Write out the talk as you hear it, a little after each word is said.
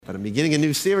But I'm beginning a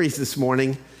new series this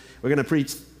morning. We're going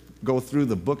to go through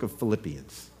the book of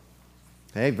Philippians.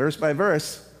 Okay, verse by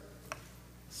verse.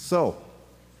 So,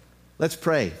 let's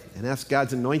pray and ask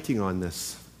God's anointing on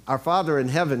this. Our Father in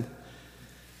heaven,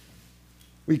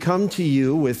 we come to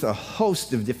you with a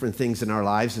host of different things in our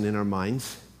lives and in our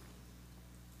minds.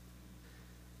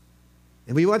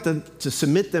 And we want to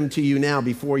submit them to you now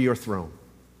before your throne.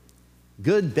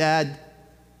 Good, bad,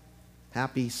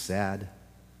 happy, sad,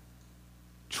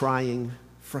 trying,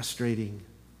 frustrating,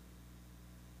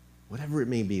 whatever it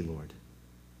may be, Lord.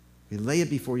 We lay it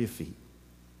before your feet.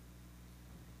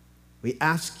 We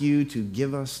ask you to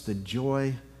give us the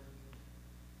joy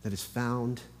that is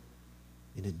found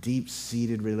in a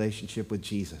deep-seated relationship with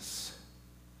Jesus.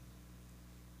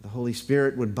 The Holy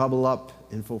Spirit would bubble up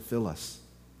and fulfill us,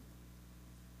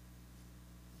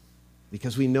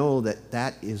 because we know that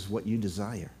that is what you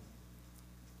desire.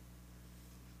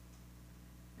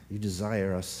 You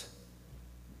desire us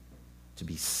to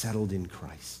be settled in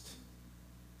Christ.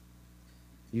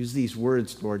 Use these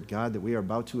words, Lord God, that we are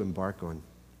about to embark on,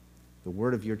 the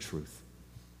word of your truth,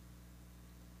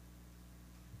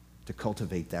 to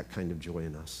cultivate that kind of joy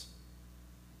in us.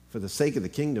 For the sake of the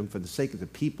kingdom, for the sake of the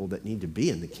people that need to be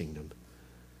in the kingdom.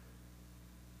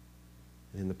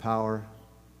 In the power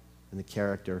and the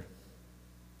character,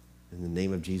 in the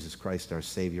name of Jesus Christ, our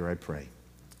Savior, I pray.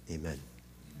 Amen.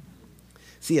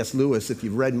 C.S. Lewis, if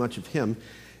you've read much of him,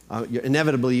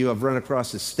 inevitably you have run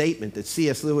across a statement that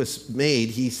C.S. Lewis made.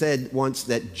 He said once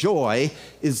that joy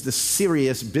is the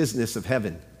serious business of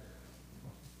heaven.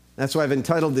 That's why I've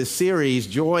entitled this series,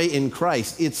 Joy in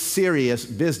Christ. It's serious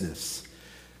business.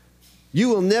 You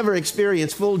will never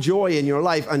experience full joy in your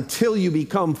life until you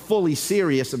become fully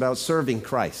serious about serving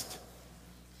Christ.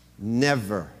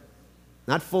 Never.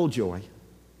 Not full joy.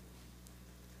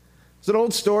 It's an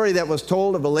old story that was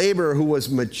told of a laborer who was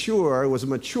a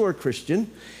mature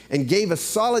Christian, and gave a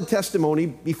solid testimony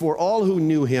before all who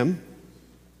knew him.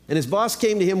 And his boss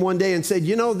came to him one day and said,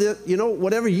 you know,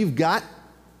 whatever you've got,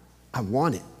 I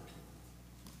want it.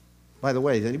 By the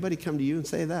way, does anybody come to you and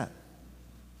say that?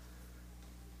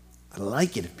 I'd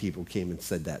like it if people came and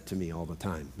said that to me all the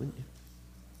time, wouldn't you?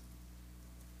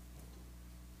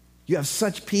 You have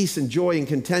such peace and joy and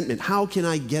contentment. How can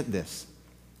I get this?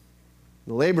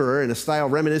 The laborer, in a style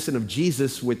reminiscent of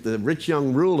Jesus with the rich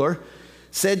young ruler,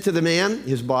 said to the man,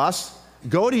 his boss,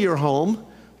 go to your home,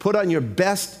 put on your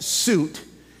best suit,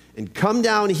 and come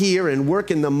down here and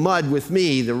work in the mud with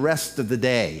me the rest of the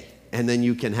day, and then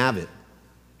you can have it.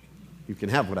 You can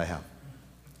have what I have.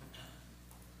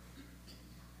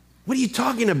 What are you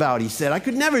talking about? He said. I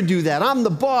could never do that. I'm the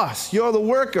boss. You're the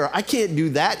worker. I can't do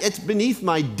that. It's beneath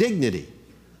my dignity.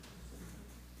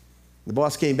 The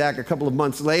boss came back a couple of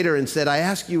months later and said, I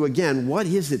ask you again, what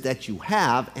is it that you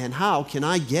have and how can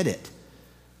I get it?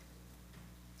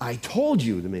 I told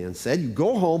you, the man said, you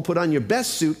go home, put on your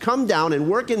best suit, come down and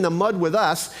work in the mud with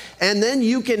us, and then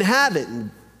you can have it.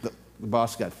 And the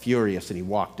boss got furious and he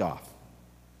walked off.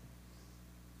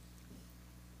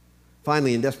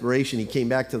 Finally, in desperation, he came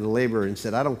back to the laborer and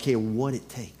said, I don't care what it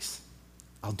takes.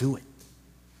 I'll do it.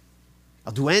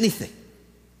 I'll do anything.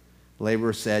 The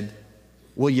laborer said,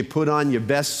 will you put on your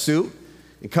best suit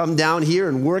and come down here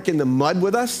and work in the mud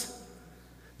with us?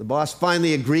 The boss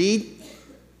finally agreed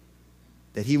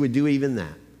that he would do even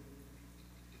that.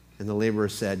 And the laborer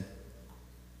said,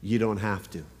 you don't have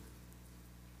to.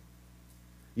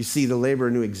 You see, the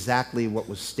laborer knew exactly what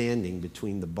was standing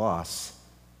between the boss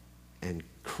and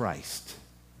Christ.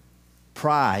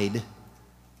 Pride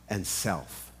and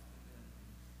self.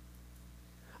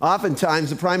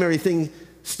 Oftentimes, the primary thing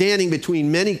standing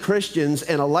between many Christians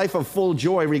and a life of full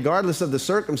joy, regardless of the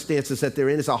circumstances that they're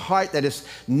in, is a heart that is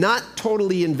not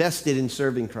totally invested in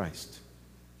serving Christ.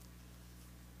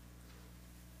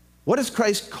 What has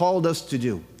Christ called us to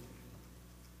do?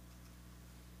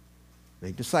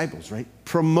 Make disciples, right?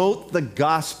 Promote the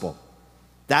gospel.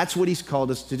 That's what he's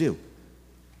called us to do.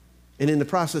 And in the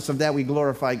process of that, we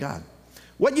glorify God.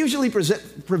 What usually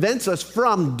prevents us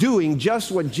from doing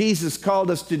just what Jesus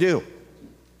called us to do?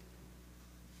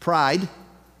 Pride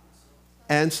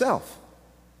and self.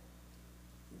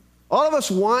 All of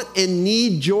us want and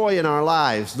need joy in our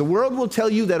lives. The world will tell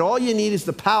you that all you need is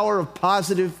the power of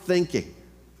positive thinking,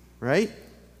 right?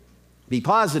 Be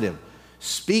positive.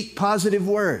 Speak positive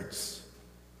words.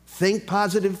 Think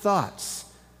positive thoughts.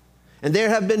 And there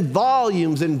have been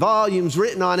volumes and volumes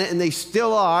written on it, and they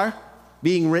still are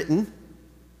being written.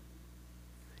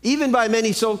 Even by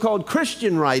many so-called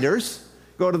Christian writers.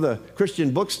 Go to the Christian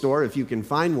bookstore if you can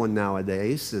find one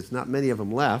nowadays. There's not many of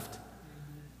them left.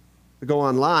 Go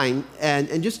online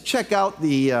and just check out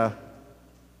the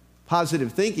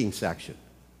positive thinking section.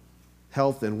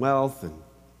 health and wealth and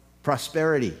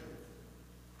prosperity.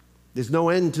 There's no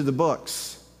end to the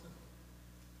books.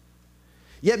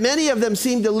 Yet many of them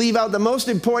seem to leave out the most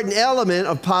important element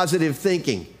of positive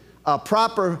thinking, a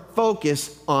proper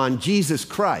focus on Jesus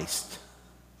Christ.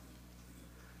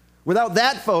 Without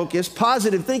that focus,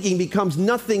 positive thinking becomes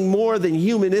nothing more than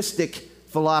humanistic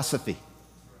philosophy.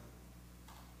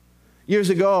 Years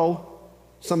ago,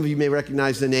 some of you may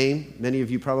recognize the name, many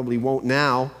of you probably won't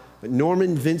now, but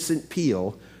Norman Vincent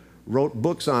Peale wrote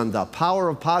books on the power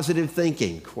of positive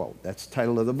thinking. Quote, that's the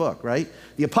title of the book, right?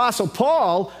 The Apostle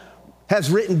Paul has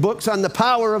written books on the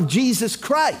power of Jesus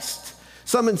Christ.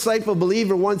 Some insightful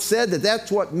believer once said that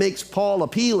that's what makes Paul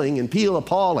appealing and Peale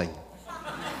appalling.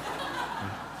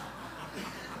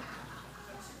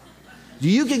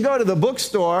 You can go to the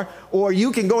bookstore or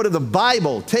you can go to the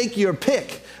Bible. Take your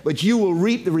pick, but you will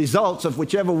reap the results of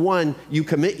whichever one you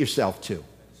commit yourself to.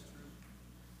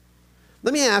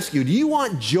 Let me ask you, do you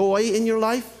want joy in your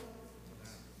life?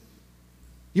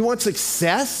 You want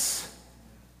success?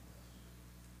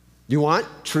 You want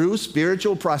true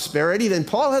spiritual prosperity? Then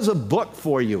Paul has a book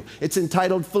for you. It's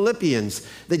entitled Philippians,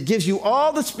 that gives you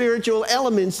all the spiritual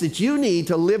elements that you need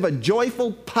to live a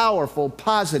joyful, powerful,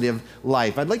 positive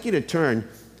life. I'd like you to turn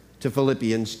to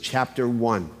Philippians chapter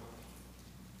 1.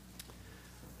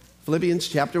 Philippians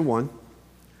chapter 1.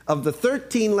 Of the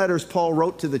 13 letters Paul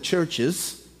wrote to the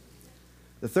churches,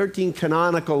 the 13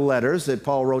 canonical letters that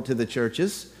Paul wrote to the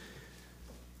churches,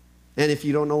 and if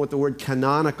you don't know what the word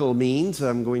canonical means,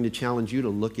 I'm going to challenge you to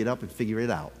look it up and figure it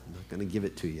out. I'm not going to give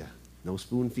it to you. No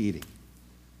spoon feeding.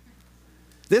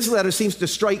 This letter seems to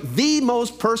strike the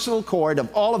most personal chord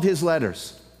of all of his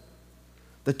letters.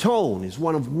 The tone is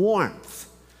one of warmth.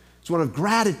 It's one of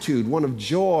gratitude, one of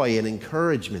joy and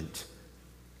encouragement.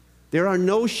 There are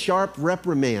no sharp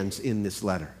reprimands in this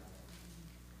letter,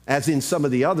 as in some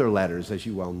of the other letters, as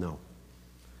you well know.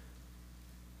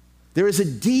 There is a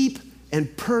deep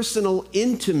and personal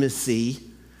intimacy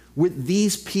with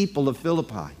these people of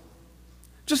Philippi.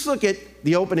 Just look at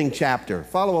the opening chapter.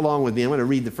 Follow along with me. I'm going to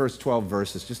read the first 12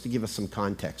 verses just to give us some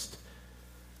context.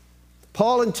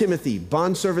 Paul and Timothy,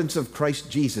 bondservants of Christ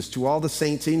Jesus, to all the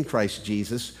saints in Christ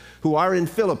Jesus who are in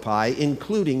Philippi,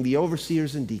 including the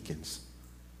overseers and deacons.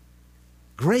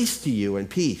 Grace to you and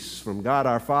peace from God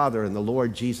our Father and the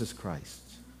Lord Jesus Christ.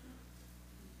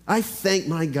 I thank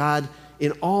my God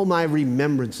in all my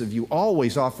remembrance of you,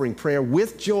 always offering prayer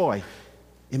with joy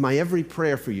in my every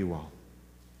prayer for you all,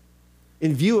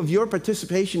 in view of your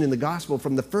participation in the gospel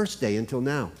from the first day until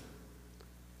now.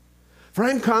 For I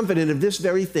am confident of this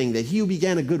very thing, that he who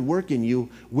began a good work in you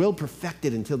will perfect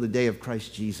it until the day of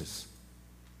Christ Jesus.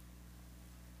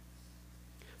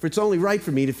 For it's only right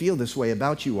for me to feel this way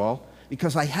about you all,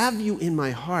 because I have you in my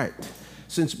heart,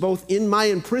 since both in my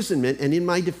imprisonment and in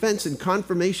my defense and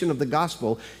confirmation of the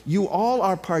gospel, you all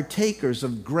are partakers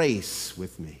of grace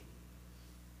with me.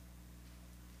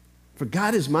 For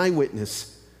God is my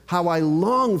witness, how I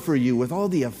long for you with all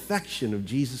the affection of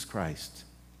Jesus Christ.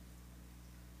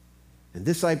 And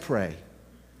this I pray,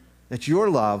 that your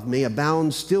love may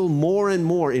abound still more and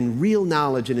more in real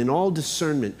knowledge and in all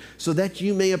discernment, so that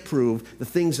you may approve the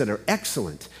things that are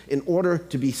excellent, in order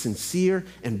to be sincere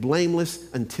and blameless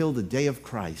until the day of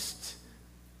Christ,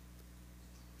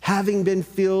 having been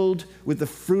filled with the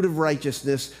fruit of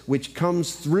righteousness which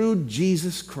comes through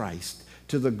Jesus Christ,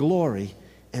 to the glory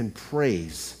and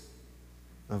praise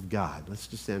of God. Let's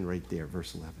just end right there,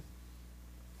 verse 11.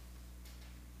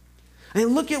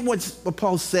 And look at what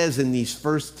Paul says in these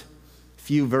first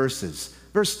few verses.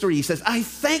 Verse 3, he says, I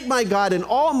thank my God in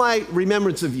all my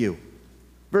remembrance of you.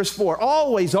 Verse 4,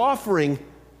 always offering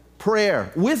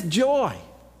prayer with joy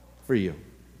for you.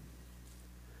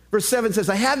 Verse 7 says,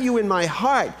 I have you in my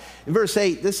heart. In verse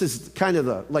 8, this is kind of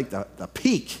the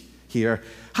peak here.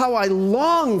 How I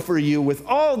long for you with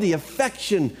all the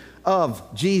affection of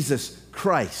Jesus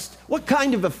Christ. What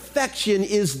kind of affection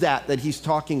is that he's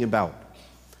talking about?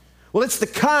 Well, it's the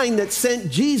kind that sent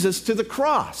Jesus to the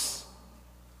cross.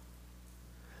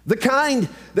 The kind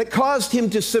that caused him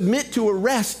to submit to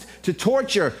arrest, to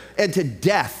torture, and to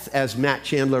death, as Matt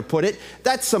Chandler put it.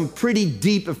 That's some pretty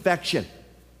deep affection,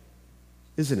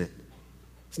 isn't it?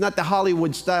 It's not the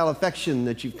Hollywood-style affection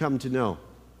that you've come to know.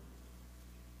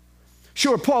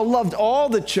 Sure, Paul loved all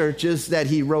the churches that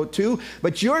he wrote to,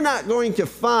 but you're not going to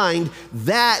find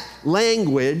that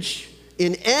language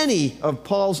in any of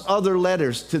Paul's other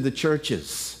letters to the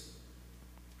churches.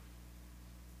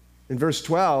 In verse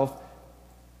 12,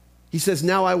 he says,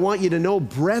 now I want you to know,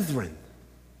 brethren,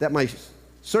 that my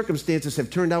circumstances have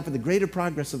turned out for the greater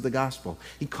progress of the gospel.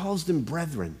 He calls them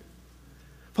brethren.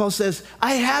 Paul says,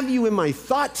 I have you in my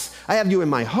thoughts, I have you in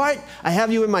my heart, I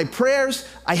have you in my prayers,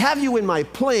 I have you in my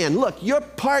plan. Look, you're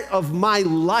part of my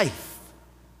life.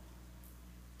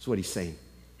 That's what he's saying.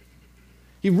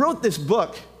 He wrote this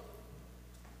book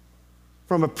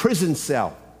from a prison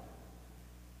cell,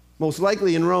 most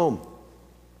likely in Rome,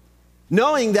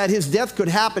 knowing that his death could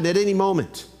happen at any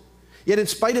moment. Yet in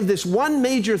spite of this one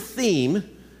major theme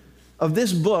of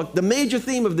this book, the major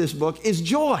theme of this book is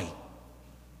joy.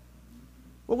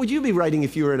 What would you be writing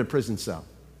if you were in a prison cell?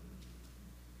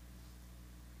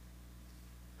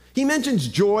 He mentions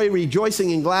joy,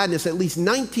 rejoicing, and gladness at least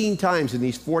 19 times in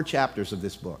these 4 chapters of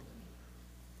this book.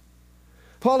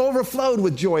 Paul overflowed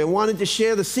with joy and wanted to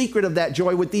share the secret of that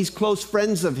joy with these close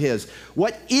friends of his.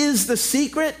 What is the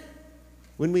secret?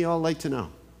 Wouldn't we all like to know?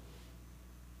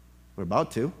 We're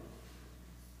about to.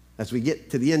 As we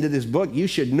get to the end of this book, you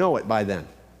should know it by then.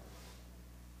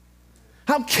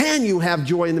 How can you have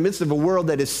joy in the midst of a world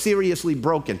that is seriously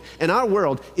broken? And our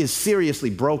world is seriously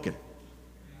broken.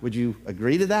 Would you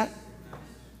agree to that?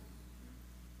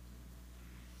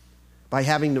 By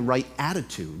having the right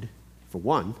attitude, for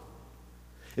one.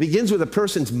 It begins with a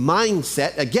person's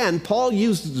mindset. Again, Paul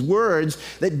uses words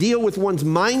that deal with one's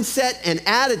mindset and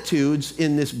attitudes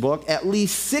in this book at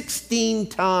least 16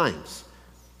 times.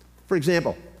 For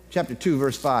example, chapter 2,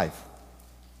 verse 5.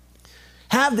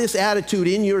 Have this attitude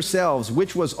in yourselves,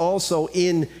 which was also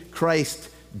in Christ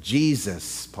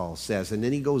Jesus, Paul says. And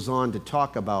then he goes on to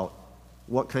talk about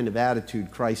what kind of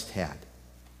attitude Christ had.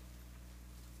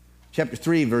 Chapter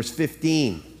 3, verse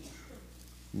 15.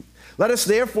 Let us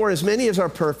therefore, as many as are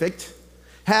perfect,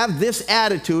 have this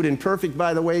attitude. And perfect,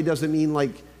 by the way, doesn't mean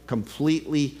like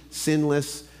completely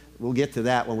sinless. We'll get to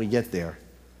that when we get there.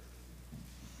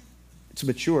 It's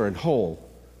mature and whole.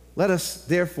 Let us,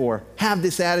 therefore, have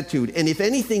this attitude. And if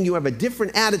anything, you have a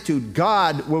different attitude,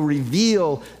 God will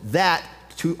reveal that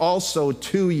also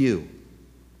to you.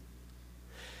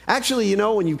 Actually, you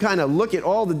know, when you kind of look at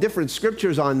all the different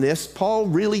scriptures on this, Paul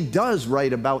really does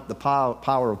write about the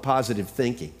power of positive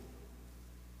thinking.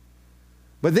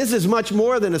 But this is much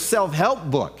more than a self-help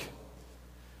book.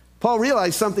 Paul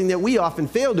realized something that we often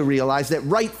fail to realize, that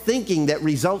right thinking that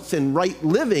results in right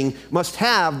living must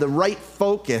have the right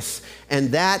focus.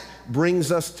 And that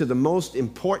brings us to the most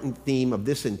important theme of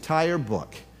this entire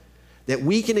book, that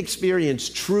we can experience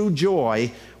true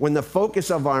joy when the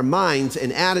focus of our minds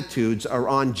and attitudes are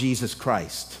on Jesus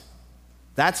Christ.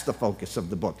 That's the focus of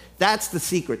the book. That's the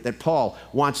secret that Paul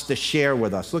wants to share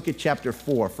with us. Look at chapter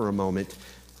 4 for a moment,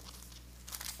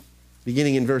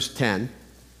 beginning in verse 10.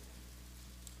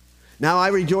 Now I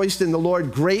rejoiced in the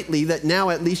Lord greatly that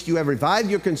now at least you have revived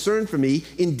your concern for me.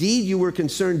 Indeed, you were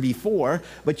concerned before,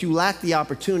 but you lacked the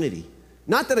opportunity.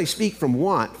 Not that I speak from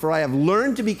want, for I have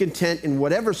learned to be content in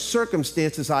whatever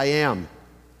circumstances I am.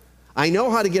 I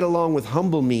know how to get along with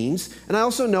humble means, and I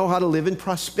also know how to live in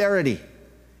prosperity.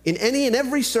 In any and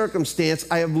every circumstance,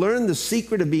 I have learned the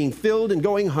secret of being filled and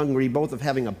going hungry, both of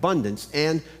having abundance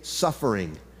and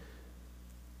suffering.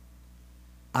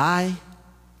 I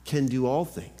can do all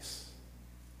things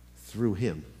through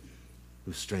him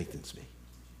who strengthens me.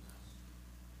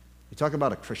 You talk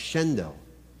about a crescendo.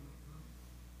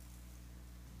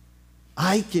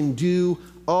 I can do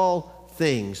all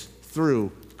things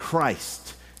through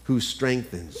Christ who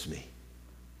strengthens me.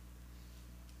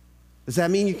 Does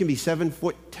that mean you can be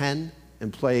 7'10"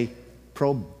 and play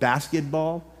pro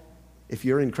basketball if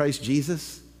you're in Christ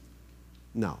Jesus?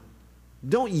 No.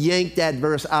 Don't yank that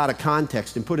verse out of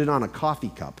context and put it on a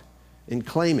coffee cup and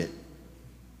claim it.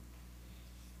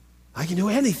 I can do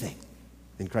anything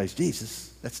in Christ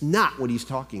Jesus. That's not what he's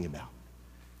talking about.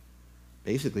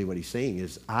 Basically, what he's saying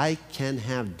is, I can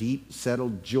have deep,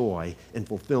 settled joy and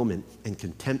fulfillment and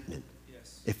contentment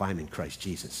if I'm in Christ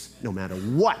Jesus, no matter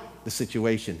what the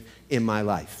situation in my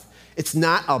life. It's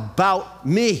not about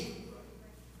me.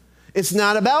 It's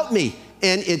not about me,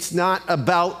 and it's not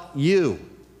about you.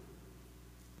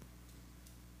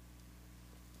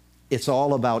 It's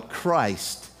all about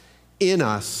Christ in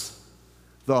us,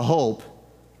 the hope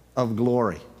of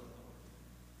glory.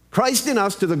 Christ in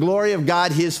us to the glory of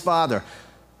God his Father.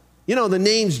 You know, the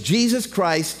names Jesus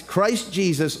Christ, Christ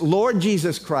Jesus, Lord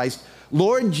Jesus Christ,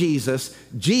 Lord Jesus,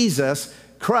 Jesus,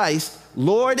 Christ,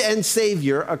 Lord and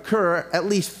Savior occur at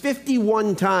least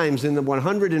 51 times in the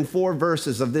 104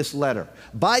 verses of this letter.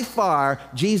 By far,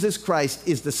 Jesus Christ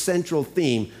is the central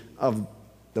theme of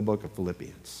the book of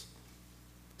Philippians.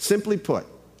 Simply put,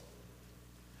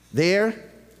 there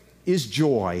is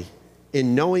joy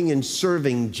in knowing and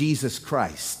serving Jesus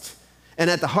Christ. And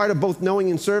at the heart of both knowing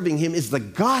and serving him is the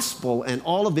gospel and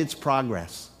all of its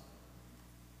progress.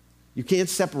 You can't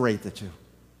separate the two.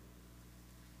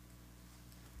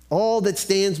 All that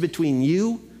stands between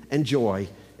you and joy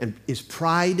and is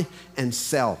pride and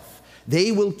self.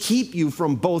 They will keep you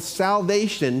from both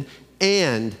salvation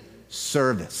and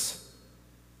service.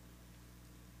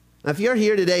 Now, if you're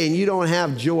here today and you don't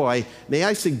have joy, may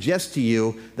I suggest to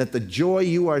you that the joy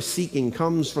you are seeking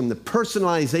comes from the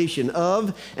personalization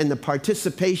of and the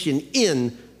participation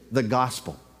in the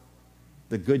gospel,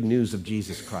 the good news of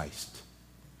Jesus Christ.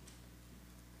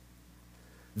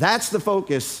 That's the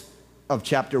focus of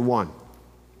chapter 1.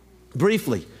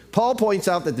 Briefly, Paul points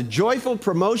out that the joyful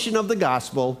promotion of the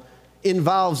gospel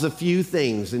involves a few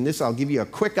things. And this, I'll give you a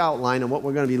quick outline of what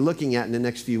we're going to be looking at in the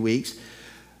next few weeks.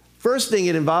 First thing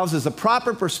it involves is a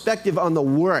proper perspective on the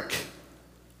work.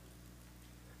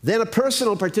 Then a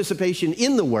personal participation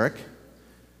in the work.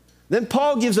 Then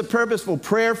Paul gives a purposeful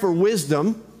prayer for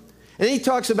wisdom. And he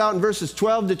talks about in verses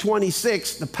 12 to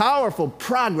 26 the powerful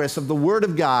progress of the Word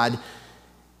of God.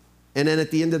 And then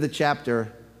at the end of the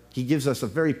chapter, he gives us a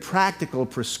very practical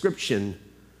prescription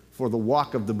for the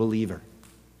walk of the believer.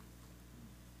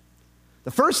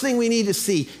 The first thing we need to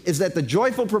see is that the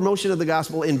joyful promotion of the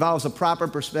gospel involves a proper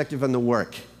perspective on the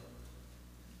work.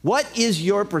 What is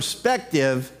your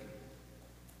perspective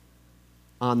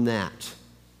on that?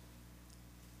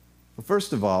 Well,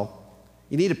 first of all,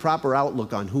 you need a proper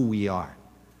outlook on who we are.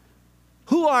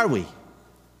 Who are we?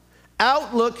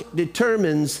 Outlook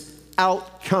determines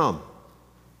outcome.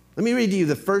 Let me read to you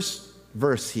the first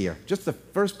verse here, just the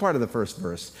first part of the first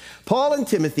verse. Paul and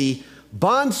Timothy,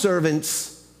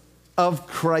 bondservants of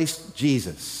Christ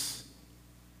Jesus.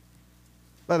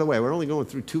 By the way, we're only going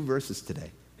through 2 verses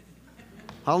today.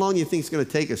 How long do you think it's going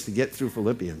to take us to get through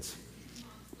Philippians?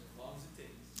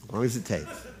 As long as it takes.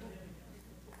 That's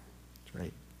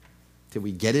right. Till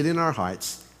we get it in our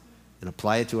hearts and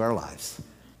apply it to our lives.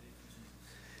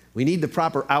 We need the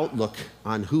proper outlook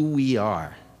on who we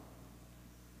are.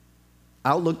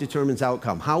 Outlook determines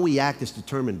outcome. How we act is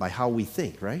determined by how we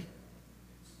think, right?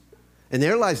 And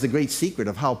there lies the great secret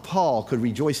of how Paul could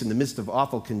rejoice in the midst of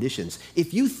awful conditions.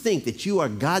 If you think that you are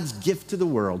God's gift to the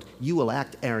world, you will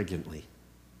act arrogantly.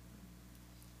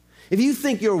 If you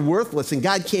think you're worthless and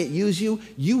God can't use you,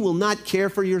 you will not care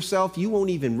for yourself. You won't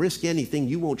even risk anything.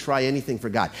 You won't try anything for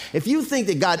God. If you think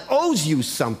that God owes you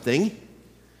something,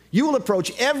 you will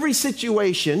approach every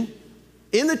situation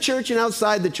in the church and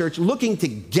outside the church looking to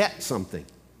get something.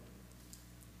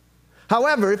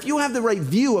 However, if you have the right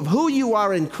view of who you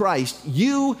are in Christ,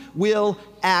 you will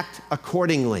act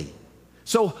accordingly.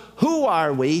 So who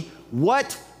are we?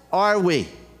 What are we?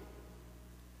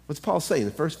 What's Paul saying in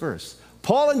the first verse?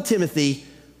 Paul and Timothy,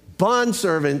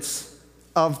 bondservants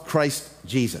of Christ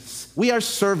Jesus. We are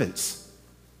servants.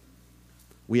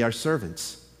 We are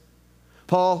servants.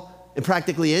 Paul and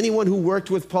practically anyone who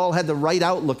worked with Paul had the right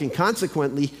outlook and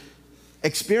consequently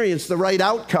experienced the right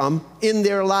outcome in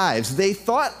their lives. They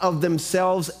thought of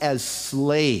themselves as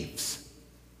slaves.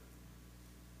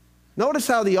 Notice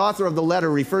how the author of the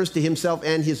letter refers to himself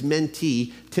and his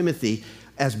mentee, Timothy,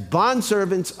 as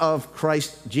bondservants of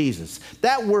Christ Jesus.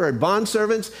 That word,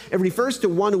 bondservants, it refers to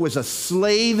one who is a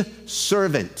slave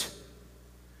servant.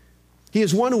 He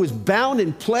is one who is bound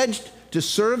and pledged to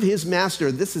serve his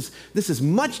master. This is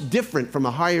much different from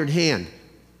a hired hand.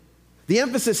 The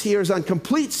emphasis here is on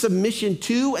complete submission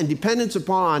to and dependence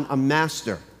upon a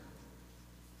master.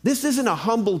 This isn't a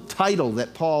humble title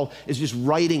that Paul is just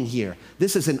writing here.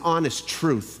 This is an honest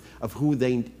truth of who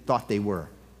they thought they were.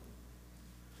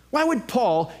 Why would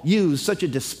Paul use such a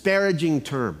disparaging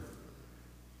term?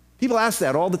 People ask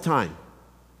that all the time.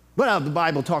 Well, the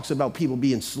Bible talks about people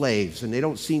being slaves, and they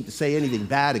don't seem to say anything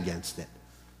bad against it.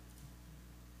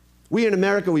 We in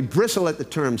America, we bristle at the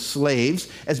term slaves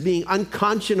as being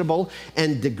unconscionable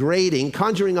and degrading,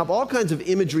 conjuring up all kinds of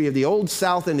imagery of the Old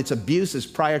South and its abuses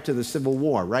prior to the Civil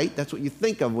War, right? That's what you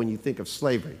think of when you think of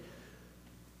slavery.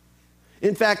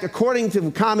 In fact, according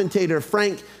to commentator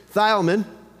Frank Thielman,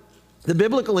 the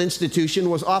biblical institution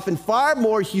was often far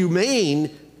more humane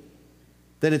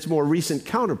than its more recent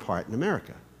counterpart in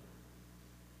America.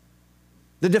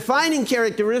 The defining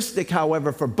characteristic,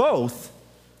 however, for both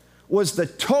was the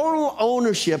total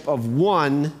ownership of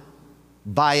one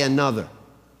by another,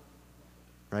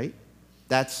 right?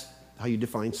 That's how you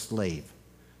define slave.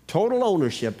 Total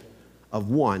ownership of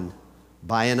one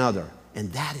by another.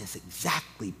 And that is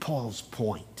exactly Paul's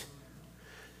point.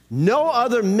 No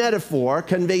other metaphor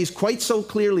conveys quite so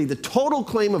clearly the total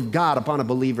claim of God upon a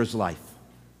believer's life.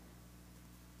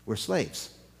 We're slaves.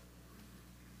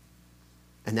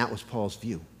 And that was Paul's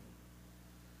view.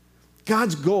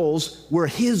 God's goals were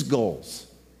his goals,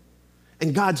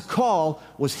 and God's call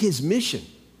was his mission.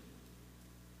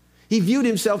 He viewed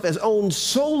himself as owned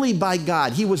solely by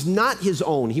God. He was not his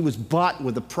own. He was bought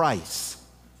with a price,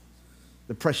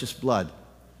 the precious blood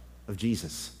of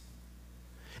Jesus.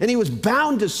 And he was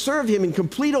bound to serve him in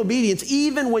complete obedience,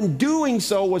 even when doing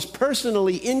so was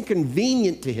personally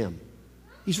inconvenient to him.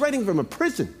 He's writing from a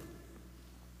prison.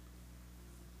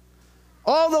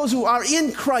 All those who are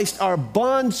in Christ are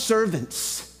bond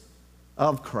servants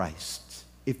of Christ,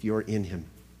 if you're in him.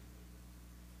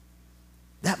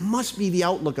 That must be the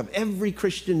outlook of every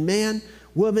Christian man,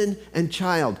 woman, and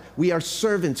child. We are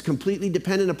servants, completely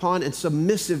dependent upon and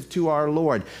submissive to our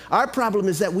Lord. Our problem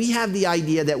is that we have the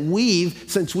idea that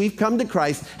since we've come to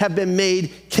Christ, have been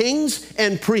made kings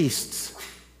and priests.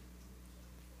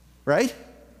 Right?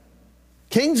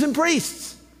 Kings and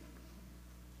priests.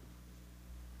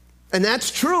 And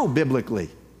that's true biblically.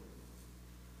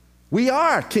 We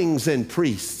are kings and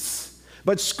priests.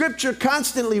 But Scripture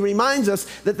constantly reminds us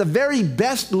that the very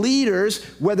best leaders,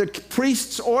 whether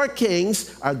priests or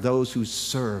kings, are those who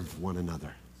serve one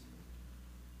another.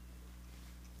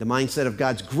 The mindset of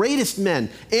God's greatest men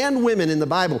and women in the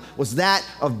Bible was that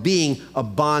of being a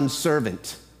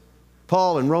bondservant.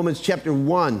 Paul in Romans chapter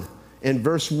 1 and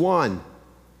verse 1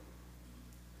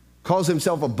 calls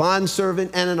himself a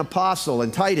bondservant and an apostle. In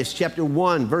Titus chapter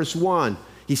 1, verse 1,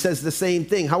 he says the same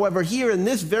thing. However, here in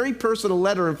this very personal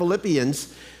letter in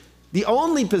Philippians, the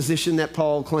only position that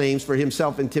Paul claims for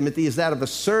himself and Timothy is that of a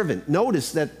servant.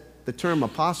 Notice that the term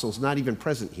apostle is not even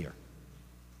present here.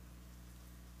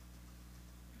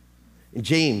 In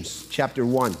James chapter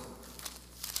 1,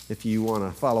 if you want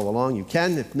to follow along, you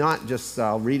can. If not,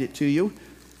 I'll read it to you.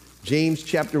 James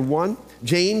chapter 1.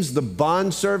 James, the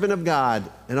bondservant of God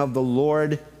and of the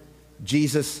Lord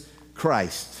Jesus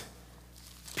Christ.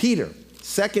 Peter,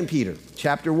 2 Peter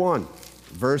chapter 1,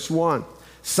 verse 1.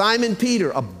 Simon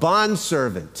Peter, a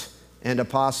bondservant and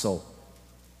apostle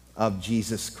of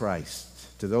Jesus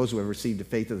Christ, to those who have received a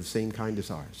faith of the same kind as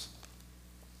ours.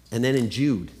 And then in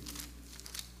Jude,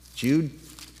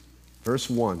 verse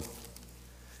 1.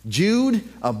 Jude,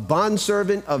 a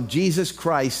bondservant of Jesus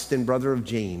Christ and brother of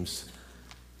James.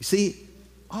 You see,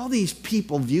 all these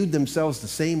people viewed themselves the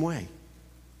same way.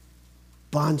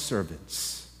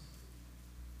 Bondservants.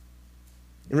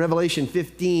 In Revelation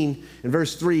 15 and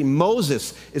verse 3,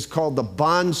 Moses is called the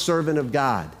bondservant of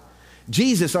God.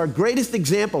 Jesus, our greatest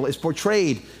example, is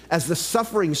portrayed as the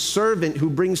suffering servant who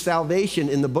brings salvation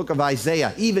in the book of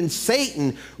Isaiah. Even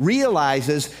Satan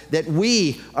realizes that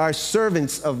we are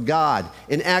servants of God.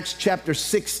 In Acts chapter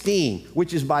 16,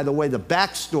 which is, by the way, the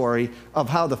backstory of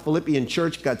how the Philippian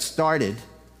church got started.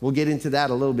 We'll get into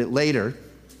that a little bit later.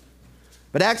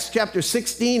 But Acts chapter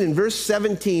 16 and verse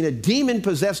 17, a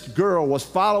demon-possessed girl was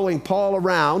following Paul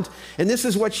around, and this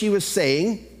is what she was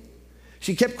saying.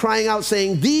 She kept crying out,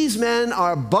 saying, "These men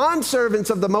are bondservants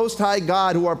of the Most High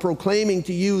God who are proclaiming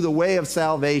to you the way of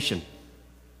salvation."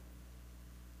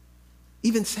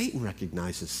 Even Satan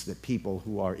recognizes that people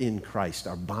who are in Christ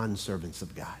are bondservants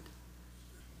of God.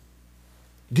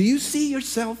 Do you see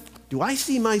yourself, do I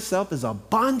see myself as a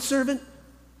bondservant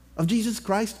of Jesus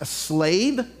Christ, a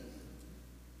slave?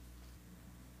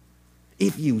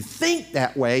 If you think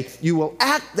that way, you will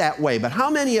act that way. But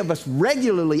how many of us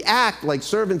regularly act like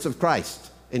servants of Christ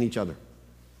and each other?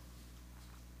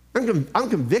 I'm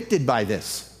convicted by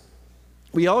this.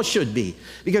 We all should be.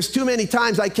 Because too many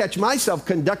times I catch myself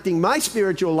conducting my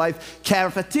spiritual life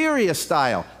cafeteria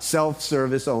style,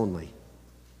 self-service only.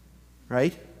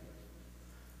 Right?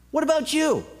 What about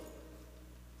you?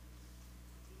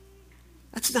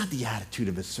 That's not the attitude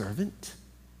of a servant,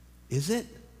 is it?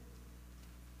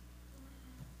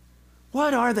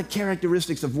 What are the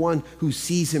characteristics of one who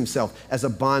sees himself as a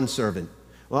bondservant?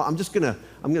 Well, I'm just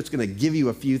gonna give you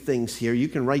a few things here. You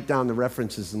can write down the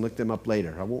references and look them up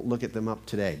later. I won't look at them up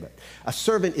today. But a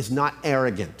servant is not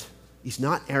arrogant. He's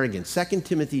not arrogant. 2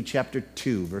 Timothy chapter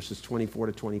 2, verses 24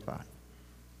 to 25.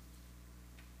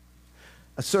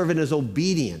 A servant is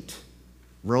obedient.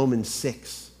 Romans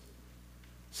 6,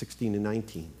 16 to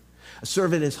 19. A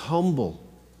servant is humble.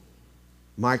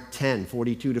 Mark 10,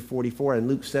 42 to 44, and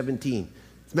Luke 17.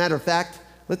 As a matter of fact,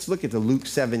 let's look at the Luke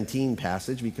 17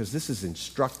 passage because this is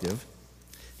instructive.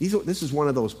 This is one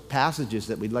of those passages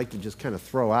that we'd like to just kind of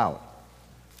throw out.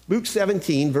 Luke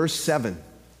 17, verse 7.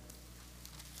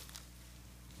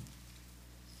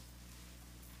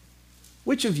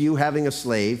 Which of you, having a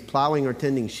slave, plowing or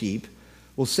tending sheep,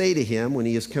 will say to him when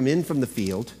he has come in from the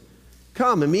field,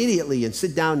 "Come immediately and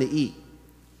sit down to eat"?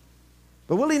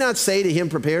 But will he not say to him,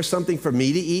 "Prepare something for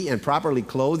me to eat, and properly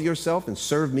clothe yourself, and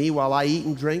serve me while I eat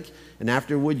and drink, and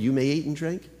afterward you may eat and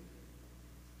drink"?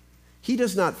 He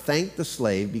does not thank the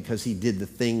slave because he did the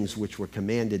things which were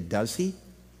commanded, does he?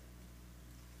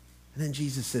 And then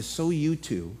Jesus says, so you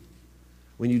too,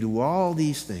 when you do all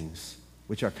these things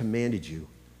which are commanded you,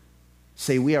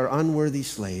 say, we are unworthy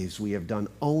slaves. We have done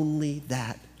only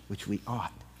that which we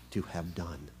ought to have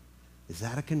done. Is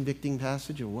that a convicting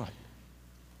passage or what?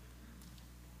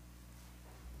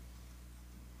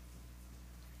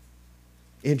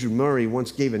 Andrew Murray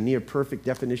once gave a near-perfect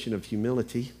definition of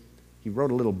humility. He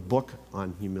wrote a little book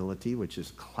on humility, which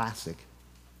is classic.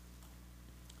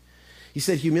 He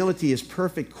said, humility is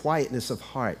perfect quietness of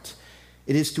heart.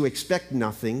 It is to expect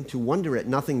nothing, to wonder at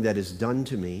nothing that is done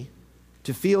to me,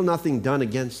 to feel nothing done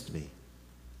against me.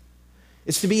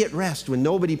 It's to be at rest when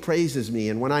nobody praises me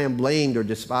and when I am blamed or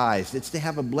despised. It's to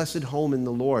have a blessed home in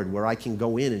the Lord where I can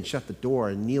go in and shut the door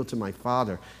and kneel to my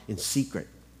Father in secret.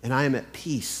 And I am at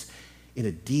peace in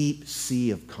a deep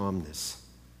sea of calmness.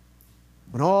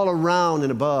 When all around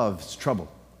and above is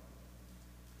trouble.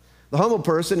 The humble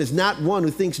person is not one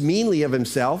who thinks meanly of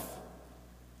himself.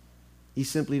 He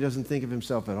simply doesn't think of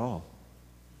himself at all.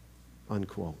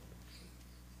 Unquote.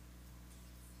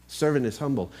 Servant is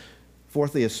humble.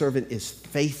 Fourthly, a servant is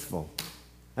faithful.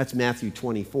 That's Matthew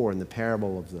 24 in the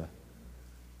parable of the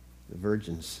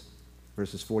virgins,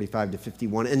 verses 45 to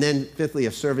 51. And then fifthly,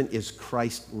 a servant is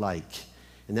Christ-like.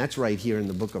 And that's right here in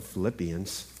the book of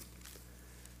Philippians.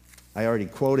 I already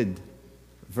quoted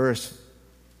a verse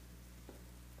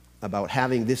about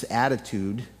having this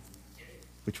attitude,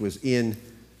 which was in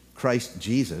Christ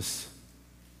Jesus,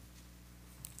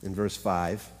 in verse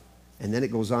 5. And then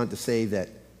it goes on to say that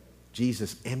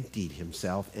Jesus emptied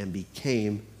himself and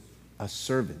became a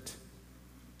servant,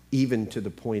 even to the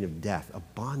point of death, a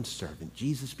bondservant.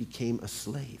 Jesus became a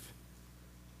slave.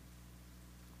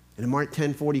 And in Mark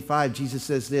 10:45, Jesus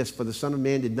says this, for the Son of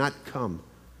Man did not come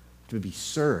to be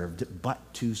served,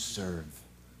 but to serve.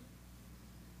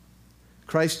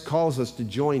 Christ calls us to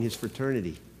join his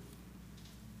fraternity,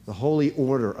 the holy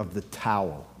order of the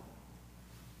towel.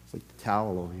 It's like the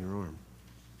towel over your arm.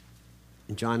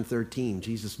 In John 13,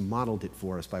 Jesus modeled it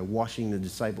for us by washing the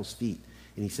disciples' feet.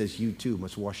 And he says, you too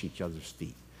must wash each other's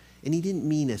feet. And he didn't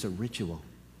mean as a ritual.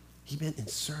 He meant in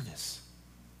service.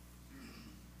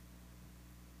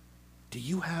 Do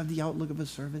you have the outlook of a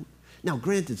servant? Now,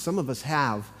 granted, some of us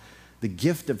have the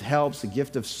gift of helps, the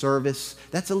gift of service.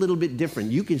 That's a little bit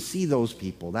different. You can see those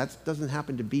people. That doesn't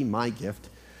happen to be my gift,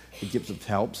 the gift of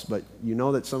helps, but you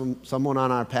know that someone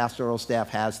on our pastoral staff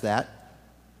has that.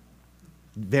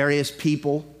 Various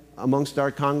people amongst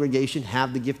our congregation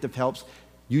have the gift of helps.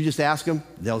 You just ask them,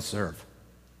 they'll serve.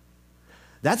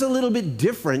 That's a little bit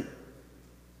different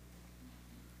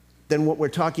than what we're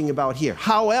talking about here.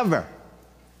 However,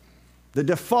 the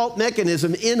default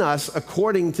mechanism in us,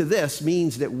 according to this,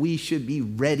 means that we should be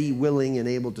ready, willing, and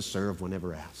able to serve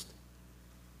whenever asked.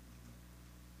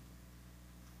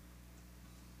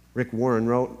 Rick Warren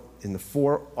wrote in the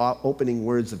 4 opening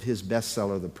words of his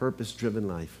bestseller, The Purpose-Driven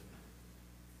Life,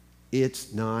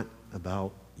 it's not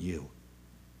about you.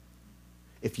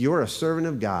 If you're a servant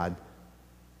of God,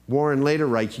 Warren later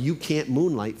writes, you can't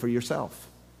moonlight for yourself.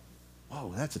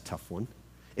 Whoa, that's a tough one.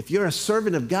 If you're a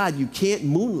servant of God, you can't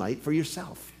moonlight for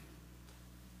yourself.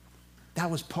 That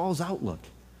was Paul's outlook.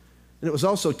 And it was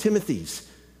also Timothy's.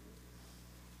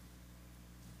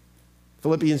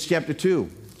 Philippians chapter 2.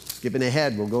 Skipping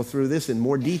ahead, we'll go through this in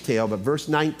more detail, but verse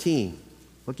 19.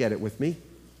 Look at it with me.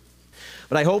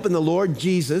 But I hope in the Lord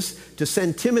Jesus to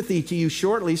send Timothy to you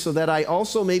shortly so that I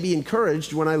also may be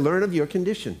encouraged when I learn of your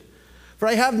condition. For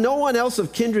I have no one else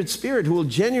of kindred spirit who will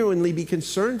genuinely be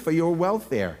concerned for your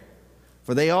welfare.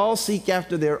 For they all seek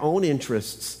after their own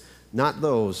interests, not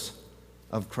those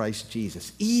of Christ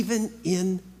Jesus. Even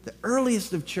in the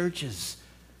earliest of churches,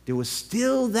 there was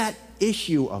still that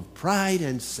issue of pride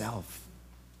and self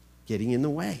getting in the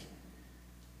way.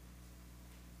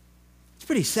 It's a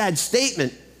pretty sad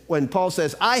statement when Paul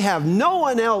says, I have no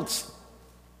one else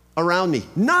around me,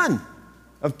 none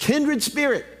of kindred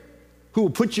spirit who will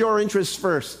put your interests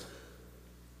first.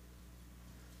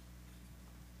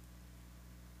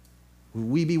 Will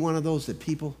we be one of those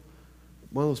people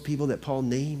that Paul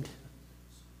named?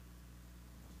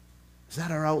 Is that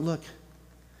our outlook?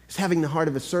 Because having the heart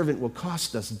of a servant will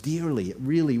cost us dearly. It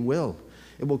really will.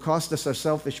 It will cost us our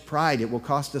selfish pride. It will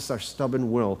cost us our stubborn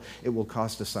will. It will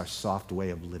cost us our soft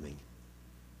way of living.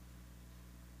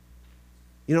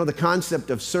 You know, the concept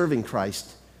of serving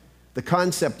Christ, the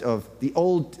concept of the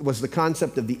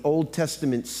Old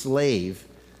Testament slave,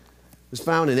 was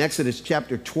found in Exodus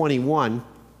chapter 21.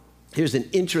 Here's an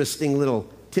interesting little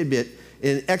tidbit.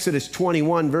 In Exodus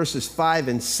 21, verses 5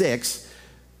 and 6,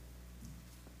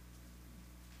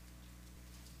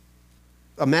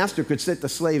 a master could set the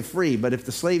slave free, but if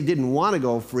the slave didn't want to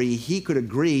go free, he could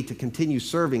agree to continue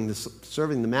serving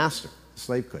the master. The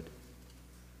slave could.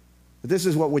 But this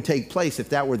is what would take place if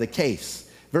that were the case.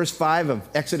 Verse 5 of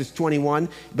Exodus 21,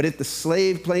 but if the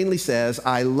slave plainly says,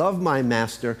 I love my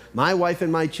master, my wife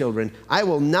and my children, I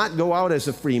will not go out as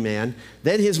a free man,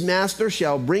 then his master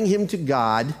shall bring him to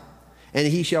God, and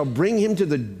he shall bring him to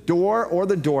the door or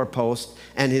the doorpost,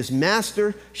 and his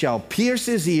master shall pierce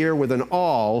his ear with an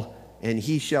awl, and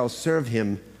he shall serve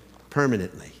him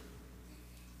permanently.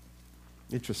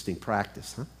 Interesting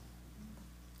practice, huh?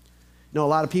 You know, a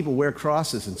lot of people wear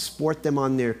crosses and sport them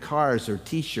on their cars or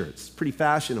T-shirts. Pretty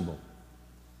fashionable.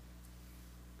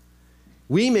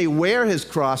 We may wear his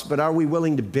cross, but are we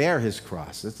willing to bear his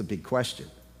cross? That's a big question.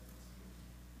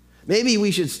 Maybe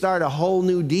we should start a whole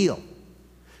new deal.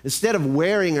 Instead of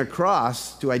wearing a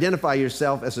cross to identify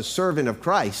yourself as a servant of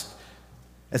Christ,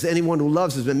 as anyone who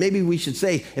loves us, but maybe we should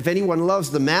say, if anyone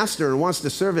loves the master and wants to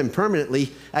serve him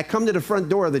permanently, come to the front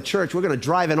door of the church. We're going to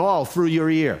drive an awl through your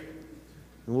ear.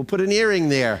 And we'll put an earring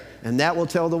there, and that will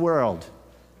tell the world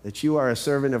that you are a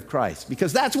servant of Christ.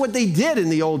 Because that's what they did in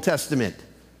the Old Testament.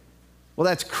 Well,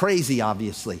 that's crazy,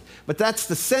 obviously, but that's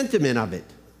the sentiment of it.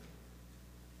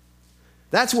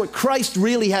 That's what Christ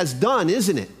really has done,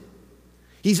 isn't it?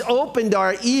 He's opened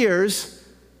our ears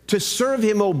to serve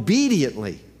him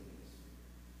obediently.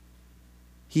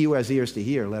 He who has ears to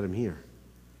hear, let him hear.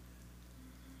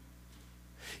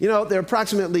 You know, there are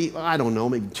approximately, I don't know,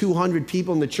 maybe 200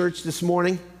 people in the church this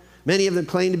morning. Many of them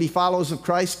claim to be followers of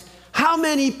Christ. How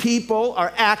many people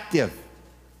are active?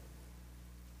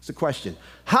 It's a question.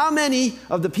 How many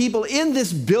of the people in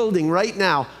this building right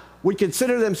now would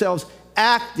consider themselves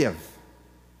active?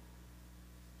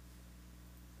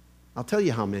 I'll tell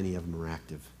you how many of them are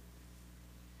active.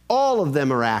 All of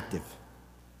them are active.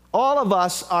 All of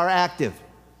us are active.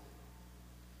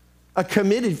 A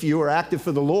committed few are active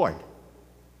for the Lord.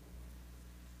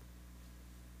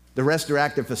 The rest are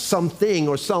active for something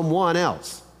or someone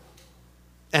else.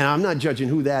 And I'm not judging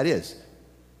who that is.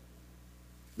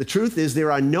 The truth is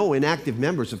there are no inactive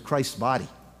members of Christ's body.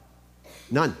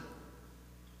 None.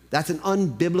 That's an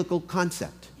unbiblical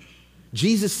concept.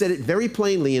 Jesus said it very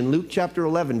plainly in Luke chapter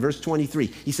 11, verse 23.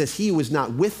 He says, he who is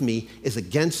not with me is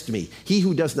against me. He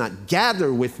who does not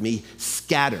gather with me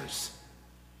scatters.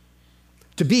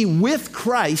 To be with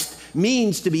Christ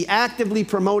means to be actively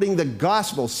promoting the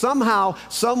gospel somehow,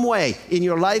 some way, in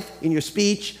your life, in your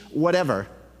speech, whatever.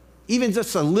 Even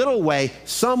just a little way,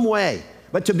 some way.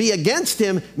 But to be against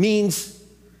him means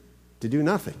to do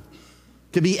nothing.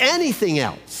 To be anything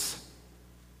else.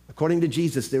 According to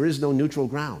Jesus, there is no neutral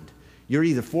ground. You're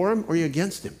either for him or you're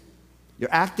against him.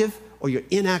 You're active or you're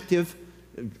inactive.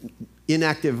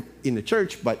 Inactive in the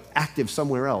church, but active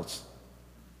somewhere else,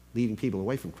 leading people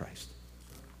away from Christ.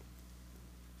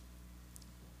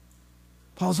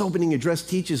 Paul's opening address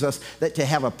teaches us that to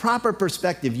have a proper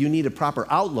perspective, you need a proper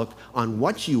outlook on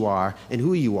what you are and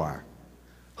who you are.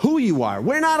 Who you are.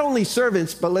 We're not only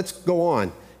servants, but let's go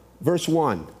on. Verse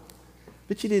 1.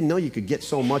 But you didn't know you could get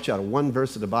so much out of one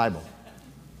verse of the Bible.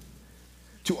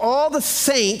 To all the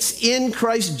saints in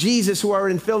Christ Jesus who are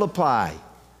in Philippi.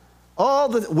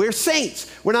 We're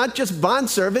saints. We're not just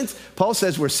bondservants. Paul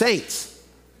says we're saints.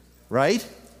 Right?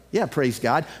 Yeah, praise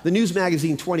God. The News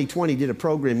Magazine 2020 did a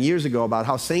program years ago about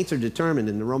how saints are determined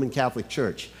in the Roman Catholic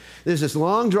Church. There's this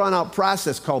long drawn-out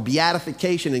process called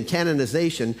beatification and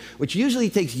canonization, which usually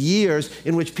takes years,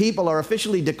 in which people are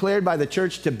officially declared by the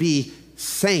church to be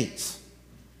saints.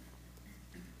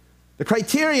 The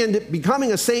criterion to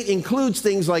becoming a saint includes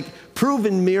things like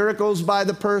proven miracles by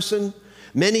the person,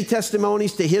 many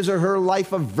testimonies to his or her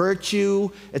life of virtue,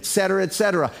 etc.,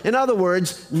 etc. In other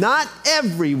words, not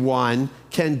everyone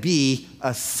can be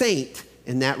a saint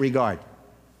in that regard.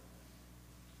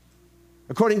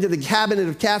 According to the Cabinet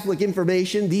of Catholic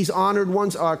Information, these honored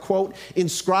ones are, quote,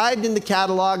 inscribed in the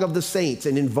catalog of the saints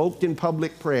and invoked in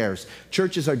public prayers.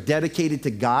 Churches are dedicated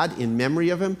to God in memory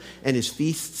of him and his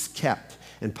feasts kept,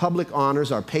 and public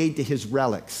honors are paid to his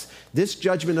relics. This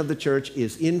judgment of the church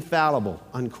is infallible,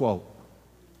 unquote.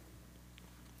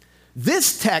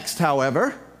 This text,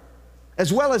 however,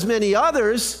 as well as many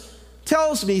others,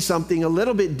 tells me something a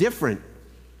little bit different.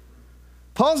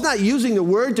 Paul's not using the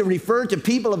word to refer to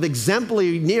people of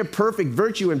exemplary, near perfect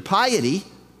virtue and piety.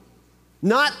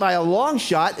 Not by a long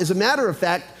shot. As a matter of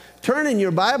fact, turn in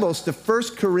your Bibles to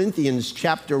 1 Corinthians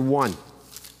chapter 1.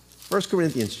 1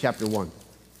 Corinthians chapter 1.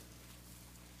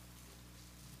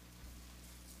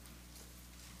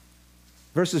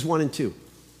 Verses 1 and 2.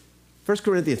 1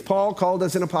 Corinthians, Paul called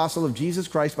us an apostle of Jesus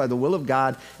Christ by the will of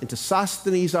God, and to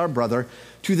Sosthenes our brother,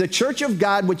 to the church of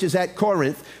God which is at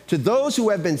Corinth, to those who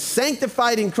have been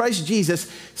sanctified in Christ Jesus,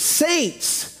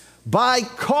 saints by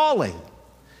calling,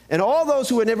 and all those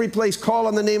who in every place call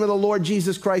on the name of the Lord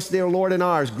Jesus Christ, their Lord and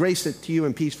ours, grace it to you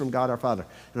and peace from God our Father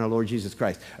and our Lord Jesus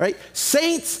Christ. All right?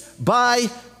 Saints by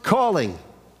calling.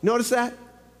 Notice that?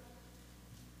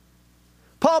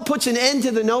 Paul puts an end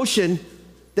to the notion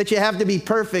that you have to be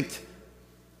perfect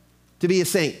to be a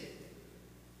saint.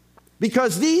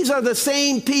 Because these are the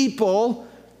same people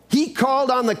he called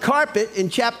on the carpet in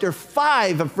chapter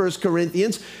 5 of 1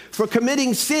 Corinthians for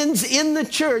committing sins in the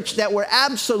church that were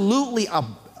absolutely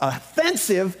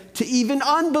offensive to even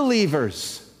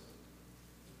unbelievers.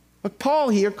 But Paul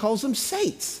here calls them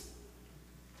saints.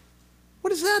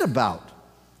 What is that about?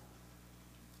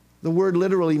 The word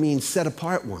literally means set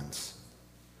apart ones.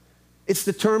 It's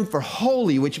the term for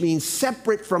holy, which means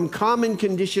separate from common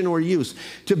condition or use.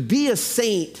 To be a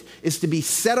saint is to be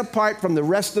set apart from the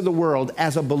rest of the world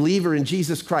as a believer in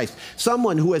Jesus Christ,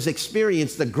 someone who has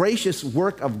experienced the gracious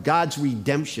work of God's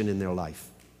redemption in their life.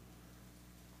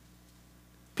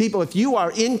 People, if you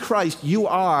are in Christ, you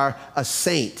are a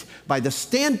saint by the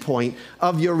standpoint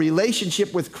of your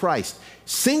relationship with Christ,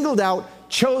 singled out,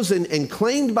 chosen, and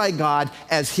claimed by God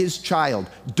as his child.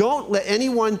 Don't let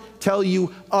anyone tell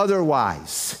you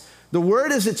otherwise. The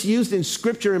word as it's used in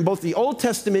Scripture in both the Old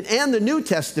Testament and the New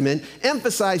Testament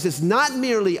emphasizes not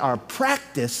merely our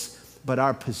practice, but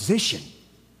our position.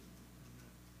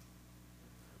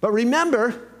 But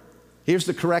remember, here's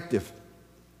the corrective.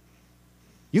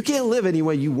 You can't live any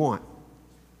way you want.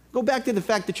 Go back to the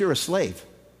fact that you're a slave,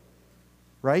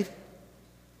 right?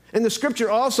 And the Scripture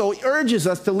also urges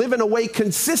us to live in a way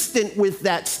consistent with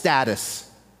that status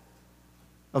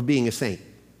of being a saint.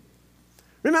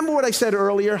 Remember what I said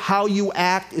earlier? How you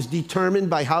act is determined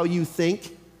by how you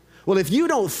think. Well, if you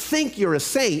don't think you're a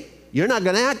saint, you're not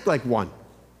going to act like one.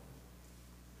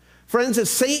 Friends, a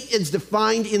saint is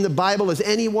defined in the Bible as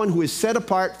anyone who is set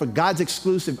apart for God's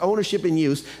exclusive ownership and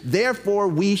use. Therefore,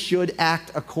 we should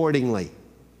act accordingly.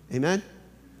 Amen?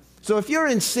 So if you're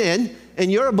in sin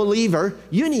and you're a believer,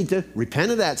 you need to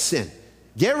repent of that sin.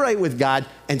 Get right with God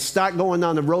and start going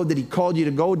down the road that he called you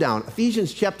to go down.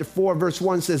 Ephesians chapter 4, verse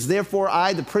 1 says, "Therefore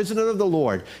I, the prisoner of the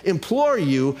Lord, implore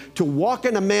you to walk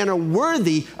in a manner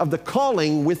worthy of the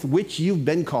calling with which you've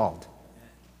been called."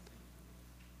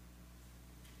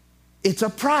 It's a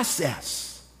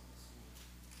process.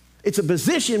 It's a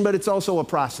position, but it's also a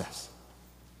process.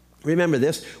 Remember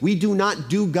this, we do not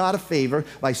do God a favor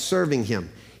by serving him.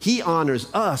 He honors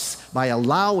us by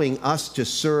allowing us to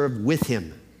serve with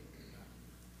him.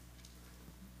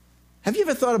 Have you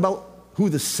ever thought about who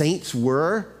the saints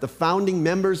were, the founding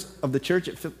members of the church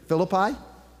at Philippi?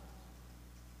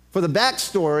 For the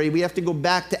backstory, we have to go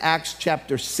back to Acts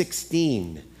chapter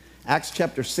 16. Acts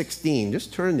chapter 16.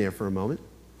 Just turn there for a moment.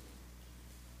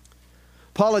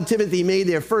 Paul and Timothy made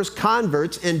their first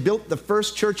converts and built the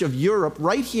first church of Europe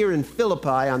right here in Philippi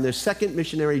on their second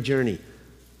missionary journey.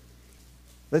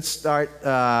 Let's start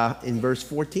in verse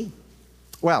 14.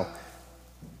 Well,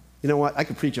 you know what? I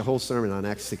could preach a whole sermon on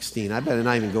Acts 16. I better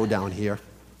not even go down here.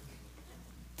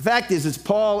 The fact is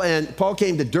Paul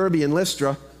came to Derbe and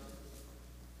Lystra,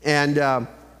 and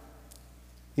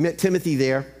he met Timothy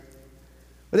there.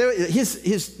 But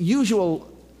his usual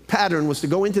pattern was to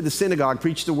go into the synagogue,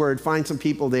 preach the word, find some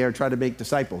people there, try to make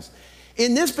disciples.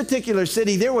 In this particular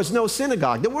city, there was no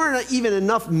synagogue. There weren't even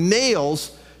enough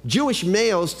males, Jewish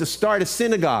males, to start a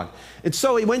synagogue. And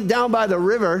so he went down by the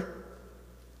river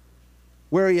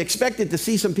where he expected to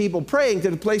see some people praying,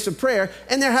 to the place of prayer,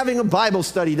 and they're having a Bible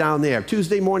study down there,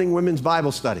 Tuesday morning women's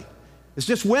Bible study. It's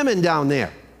just women down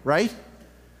there, right?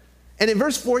 And in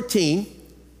verse 14,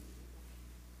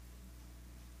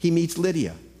 he meets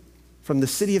Lydia from the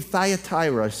city of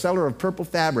Thyatira, a seller of purple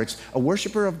fabrics, a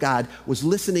worshiper of God, was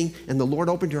listening, and the Lord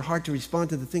opened her heart to respond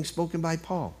to the things spoken by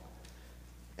Paul.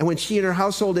 And when she and her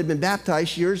household had been baptized,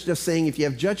 she urged us, saying, "If you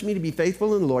have judged me to be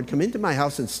faithful in the Lord, come into my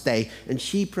house and stay." And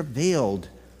she prevailed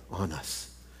on us.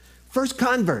 First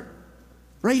convert,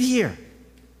 right here,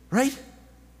 right?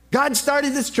 God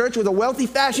started this church with a wealthy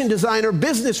fashion designer,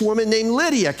 businesswoman named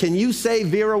Lydia. Can you say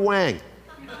Vera Wang?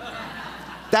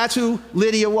 That's who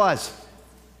Lydia was.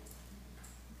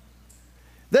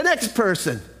 The next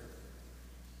person,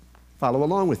 follow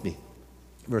along with me.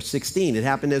 Verse 16, it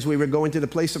happened as we were going to the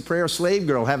place of prayer, a slave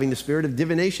girl having the spirit of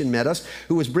divination met us,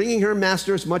 who was bringing her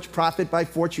masters much profit by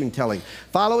fortune telling.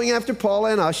 Following after Paul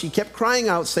and us, she kept crying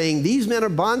out, saying, "These men are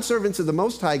bondservants of the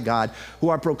Most High God, who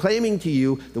are proclaiming to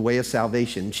you the way of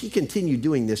salvation." She continued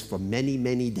doing this for many,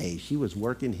 many days. She was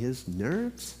working his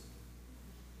nerves.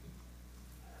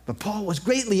 But Paul was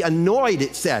greatly annoyed,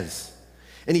 it says.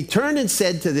 And he turned and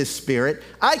said to this spirit,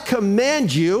 I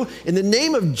command you in the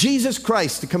name of Jesus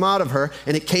Christ to come out of her.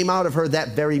 And it came out of her that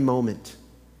very moment.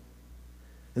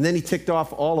 And then he ticked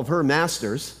off all of her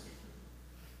masters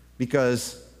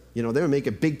because, they were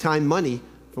making big time money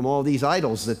from all these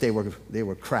idols that they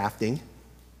were crafting.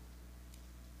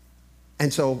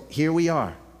 And so here we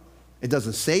are. It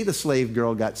doesn't say the slave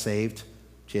girl got saved.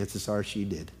 Chances are she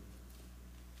did.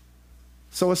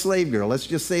 So a slave girl, let's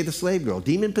just say the slave girl,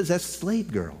 demon-possessed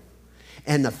slave girl.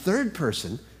 And the third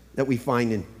person that we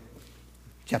find in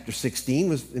chapter 16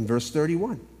 was in verse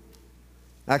 31.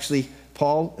 Actually,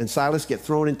 Paul and Silas get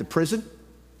thrown into prison.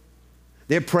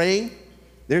 They're praying.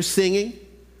 They're singing.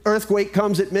 Earthquake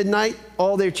comes at midnight.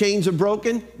 All their chains are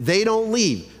broken. They don't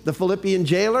leave. The Philippian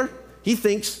jailer, he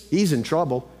thinks he's in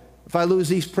trouble. If I lose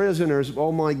these prisoners,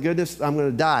 oh my goodness, I'm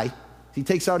going to die. He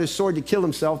takes out his sword to kill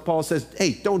himself. Paul says,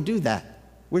 hey, don't do that.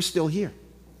 We're still here.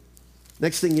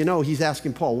 Next thing you know, he's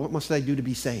asking Paul, what must I do to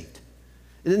be saved?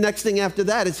 And the next thing after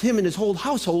that is him and his whole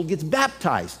household gets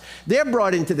baptized. They're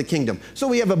brought into the kingdom. So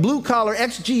we have a blue-collar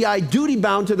ex-GI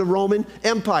duty-bound to the Roman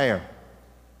Empire.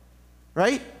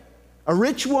 Right? A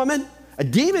rich woman, a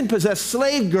demon-possessed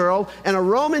slave girl, and a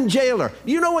Roman jailer.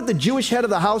 You know what the Jewish head of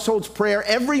the household's prayer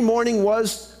every morning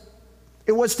was?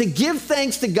 It was to give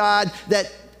thanks to God that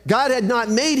God had not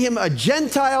made him a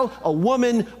Gentile, a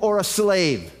woman, or a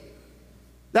slave.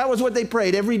 That was what they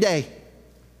prayed every day.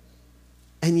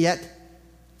 And yet,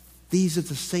 these are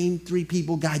the same three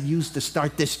people God used to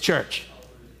start this church.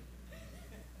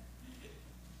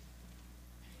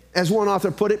 As one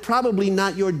author put it, probably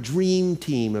not your dream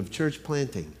team of church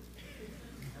planting.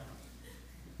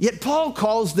 Yet Paul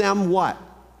calls them what?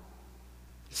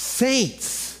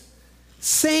 Saints.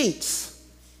 Saints.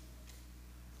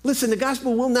 Listen, the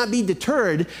gospel will not be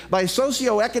deterred by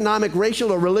socioeconomic,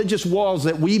 racial, or religious walls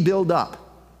that we build up,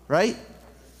 right?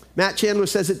 Matt Chandler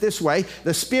says it this way: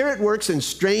 the Spirit works in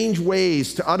strange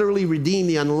ways to utterly redeem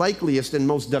the unlikeliest and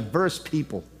most diverse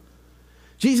people.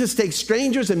 Jesus takes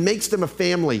strangers and makes them a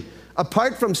family.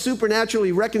 Apart from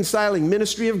supernaturally reconciling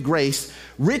ministry of grace,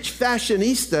 rich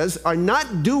fashionistas are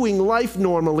not doing life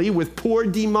normally with poor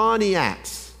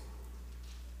demoniacs.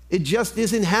 It just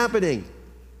isn't happening.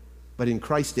 But in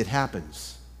Christ it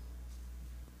happens.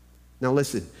 Now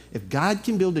listen, if God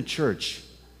can build a church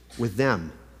with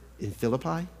them in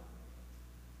Philippi,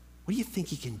 what do you think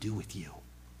he can do with you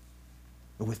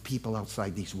or with people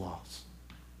outside these walls?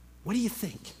 What do you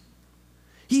think?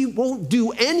 He won't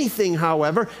do anything,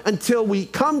 however, until we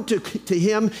come to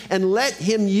him and let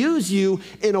him use you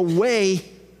in a way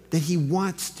that he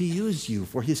wants to use you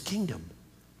for his kingdom.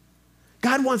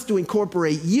 God wants to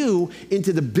incorporate you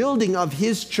into the building of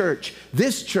his church,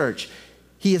 this church.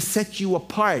 He has set you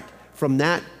apart from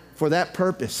that for that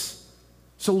purpose.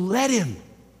 So let him.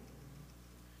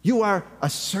 You are a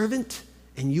servant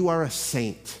and you are a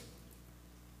saint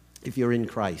if you're in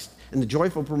Christ. And the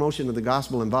joyful promotion of the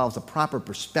gospel involves a proper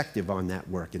perspective on that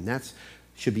work, and that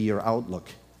should be your outlook.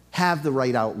 Have the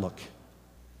right outlook.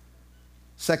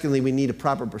 Secondly, we need a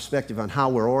proper perspective on how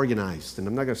we're organized. And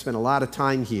I'm not going to spend a lot of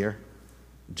time here,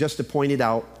 just to point it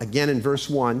out. Again in verse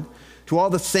 1, to all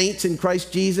the saints in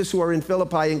Christ Jesus who are in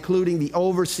Philippi, including the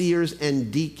overseers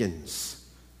and deacons.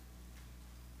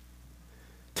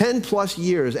 10 plus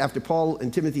years after Paul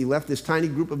and Timothy left this tiny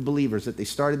group of believers that they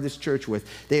started this church with,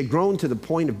 they had grown to the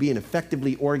point of being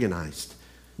effectively organized.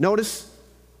 Notice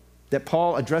that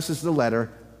Paul addresses the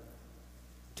letter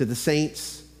to the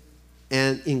saints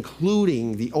and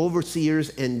including the overseers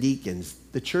and deacons.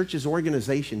 The church's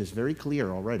organization is very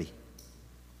clear already.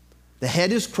 The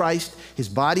head is Christ. His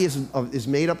body is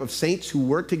made up of saints who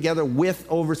work together with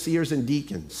overseers and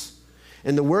deacons.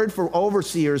 And the word for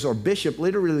overseers or bishop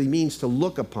literally means to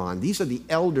look upon. These are the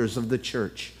elders of the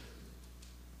church.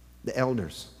 The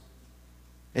elders.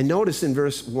 And notice in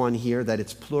verse 1 here that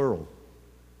it's plural.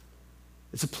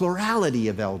 It's a plurality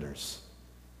of elders.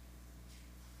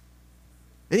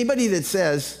 Anybody that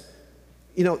says,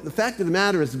 the fact of the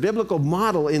matter is the biblical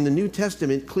model in the New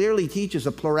Testament clearly teaches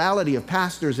a plurality of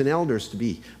pastors and elders, to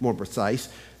be more precise.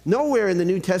 Nowhere in the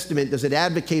New Testament does it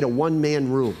advocate a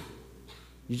one-man rule.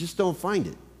 You just don't find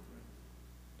it.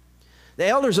 The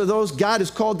elders are those God has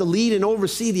called to lead and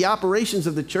oversee the operations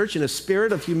of the church in a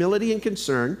spirit of humility and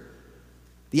concern,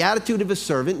 the attitude of a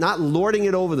servant, not lording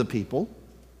it over the people.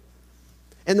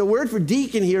 And the word for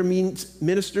deacon here means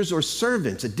ministers or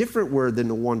servants, a different word than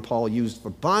the one Paul used for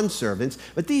bondservants.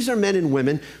 But these are men and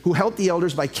women who help the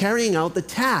elders by carrying out the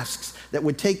tasks that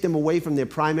would take them away from their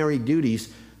primary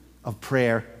duties of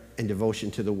prayer and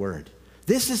devotion to the word.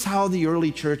 This is how the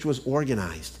early church was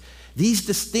organized. These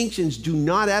distinctions do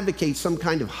not advocate some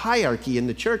kind of hierarchy in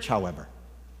the church, however.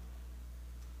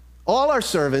 All are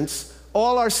servants,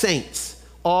 all are saints,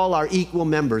 all are equal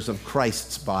members of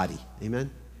Christ's body. Amen?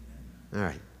 All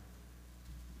right.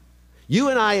 You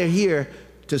and I are here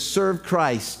to serve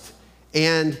Christ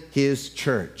and his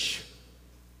church,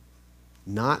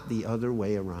 not the other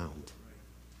way around.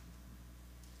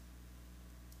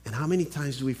 And how many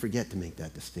times do we forget to make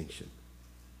that distinction?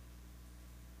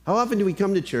 How often do we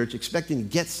come to church expecting to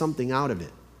get something out of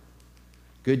it?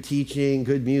 Good teaching,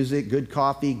 good music, good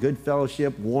coffee, good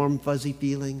fellowship, warm, fuzzy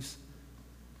feelings.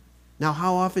 Now,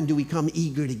 how often do we come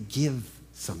eager to give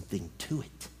something to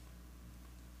it?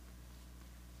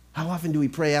 How often do we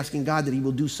pray asking God that he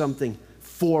will do something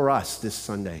for us this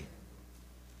Sunday?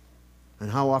 And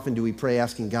how often do we pray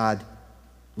asking God,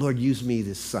 Lord, use me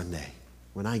this Sunday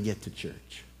when I get to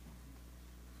church?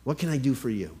 What can I do for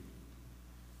you?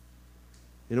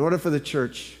 In order for the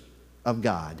church of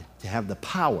God to have the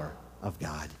power of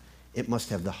God, it must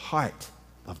have the heart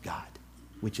of God,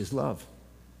 which is love.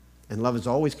 And love is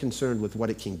always concerned with what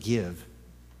it can give,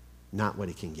 not what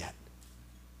it can get.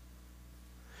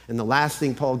 And the last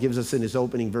thing Paul gives us in his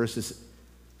opening verses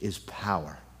is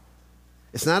power.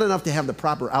 It's not enough to have the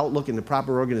proper outlook and the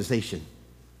proper organization,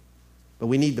 but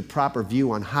we need the proper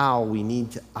view on how we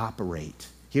need to operate.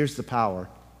 Here's the power,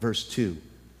 verse 2.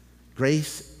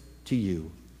 Grace to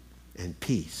you and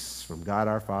peace from God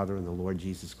our Father and the Lord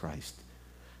Jesus Christ.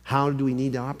 How do we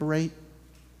need to operate?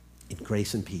 In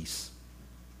grace and peace.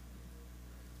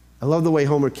 I love the way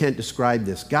Homer Kent described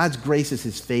this. God's grace is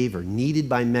his favor, needed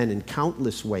by men in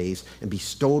countless ways and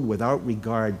bestowed without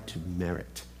regard to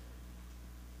merit.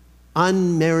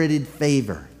 Unmerited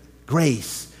favor,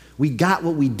 grace. We got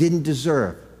what we didn't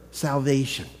deserve,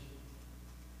 salvation.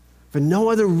 For no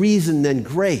other reason than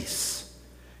grace,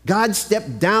 God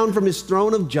stepped down from his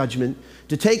throne of judgment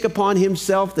to take upon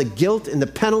himself the guilt and the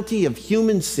penalty of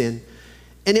human sin,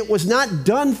 and it was not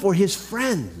done for his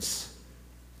friends.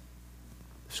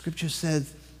 Scripture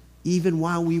says, even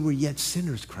while we were yet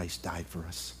sinners, Christ died for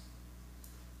us.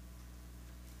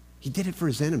 He did it for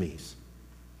his enemies.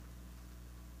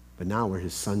 But now we're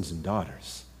his sons and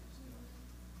daughters.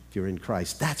 If you're in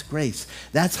Christ, that's grace.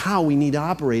 That's how we need to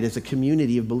operate as a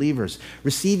community of believers,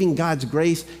 receiving God's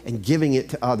grace and giving it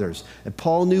to others. And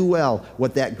Paul knew well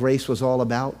what that grace was all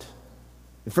about.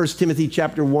 In 1 Timothy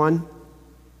chapter 1,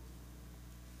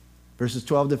 verses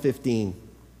 12 to 15,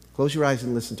 close your eyes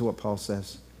and listen to what Paul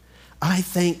says. I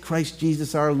thank Christ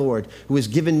Jesus our Lord, who has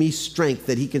given me strength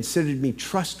that he considered me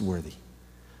trustworthy,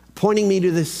 appointing me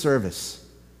to this service.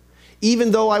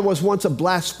 Even though I was once a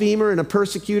blasphemer and a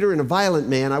persecutor and a violent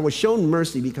man, I was shown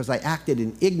mercy because I acted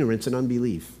in ignorance and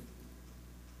unbelief.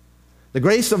 The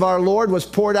grace of our Lord was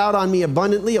poured out on me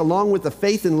abundantly, along with the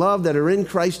faith and love that are in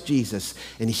Christ Jesus.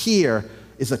 And here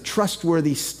is a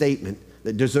trustworthy statement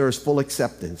that deserves full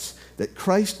acceptance, that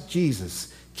Christ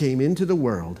Jesus came into the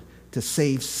world to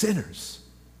save sinners,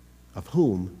 of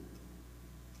whom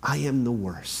I am the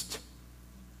worst.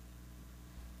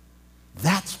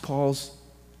 That's Paul's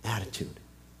attitude.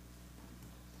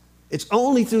 It's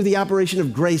only through the operation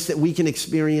of grace that we can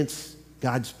experience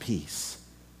God's peace,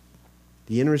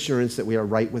 the inner assurance that we are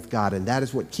right with God, and that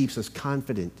is what keeps us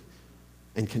confident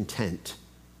and content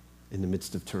in the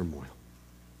midst of turmoil.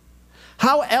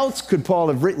 How else could Paul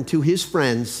have written to his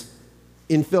friends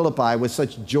in Philippi with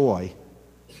such joy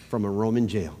from a Roman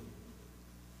jail?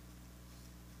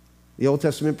 The Old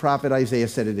Testament prophet Isaiah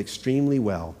said it extremely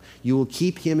well. You will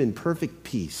keep him in perfect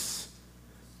peace,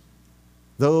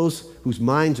 those whose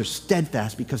minds are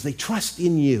steadfast because they trust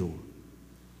in you.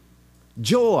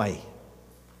 Joy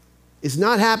is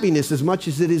not happiness as much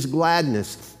as it is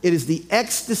gladness. It is the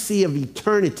ecstasy of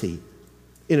eternity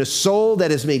in a soul that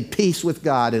has made peace with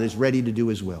God and is ready to do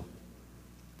his will.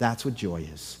 That's what joy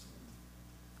is.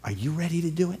 Are you ready to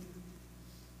do it?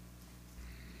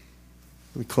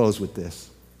 Let me close with this.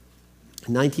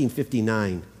 In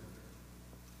 1959, there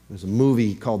was a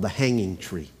movie called The Hanging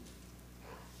Tree.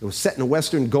 It was set in a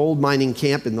Western gold mining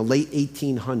camp in the late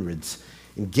 1800s,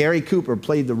 and Gary Cooper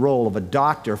played the role of a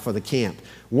doctor for the camp.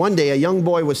 One day, a young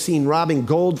boy was seen robbing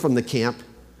gold from the camp,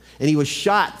 and he was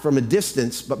shot from a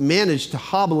distance, but managed to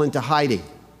hobble into hiding.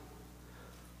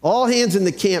 All hands in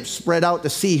the camp spread out to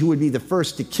see who would be the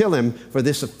first to kill him for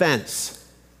this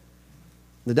offense.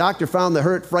 The doctor found the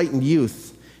hurt, frightened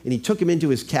youth, and he took him into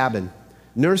his cabin,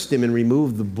 nursed him, and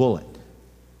removed the bullet.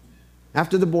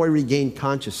 After the boy regained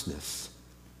consciousness,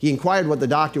 he inquired what the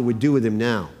doctor would do with him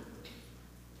now.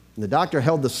 And the doctor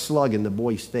held the slug in the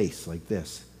boy's face like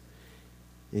this.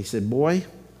 And he said, "Boy,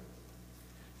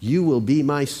 you will be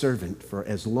my servant for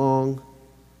as long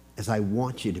as I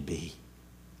want you to be.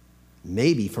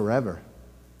 maybe forever,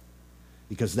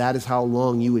 because that is how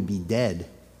long you would be dead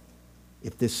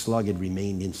if this slug had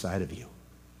remained inside of you.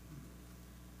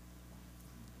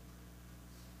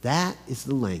 That is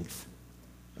the length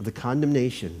of the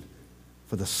condemnation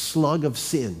for the slug of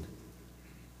sin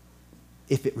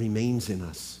if it remains in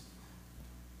us.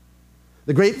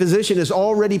 The great physician has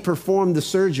already performed the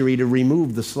surgery to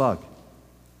remove the slug.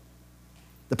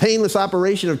 The painless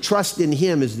operation of trust in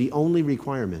him is the only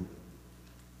requirement.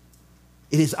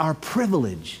 It is our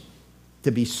privilege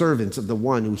to be servants of the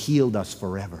one who healed us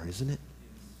forever, isn't it?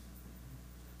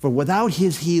 For without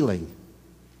his healing,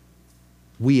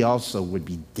 we also would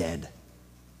be dead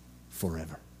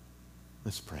forever.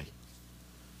 Let's pray.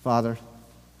 Father,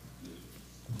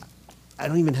 I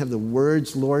don't even have the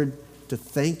words, Lord, to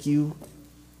thank you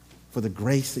for the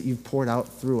grace that you've poured out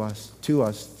to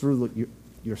us through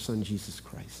your Son, Jesus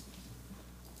Christ.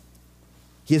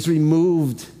 He has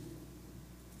removed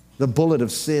the bullet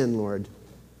of sin, Lord,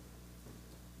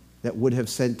 that would have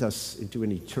sent us into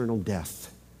an eternal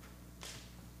death,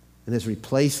 and has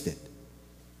replaced it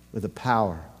with the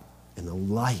power and the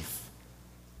life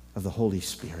of the Holy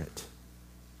Spirit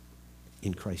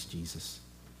in Christ Jesus.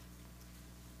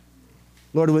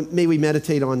 Lord, may we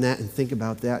meditate on that and think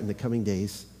about that in the coming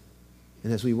days.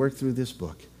 And as we work through this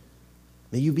book,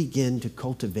 may you begin to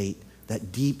cultivate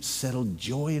that deep, settled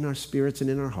joy in our spirits and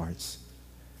in our hearts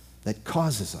that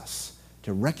causes us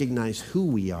to recognize who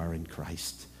we are in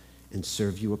Christ and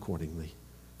serve you accordingly.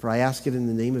 For I ask it in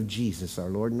the name of Jesus, our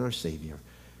Lord and our Savior,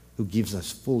 who gives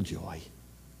us full joy.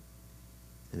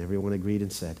 And everyone agreed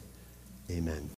and said, amen.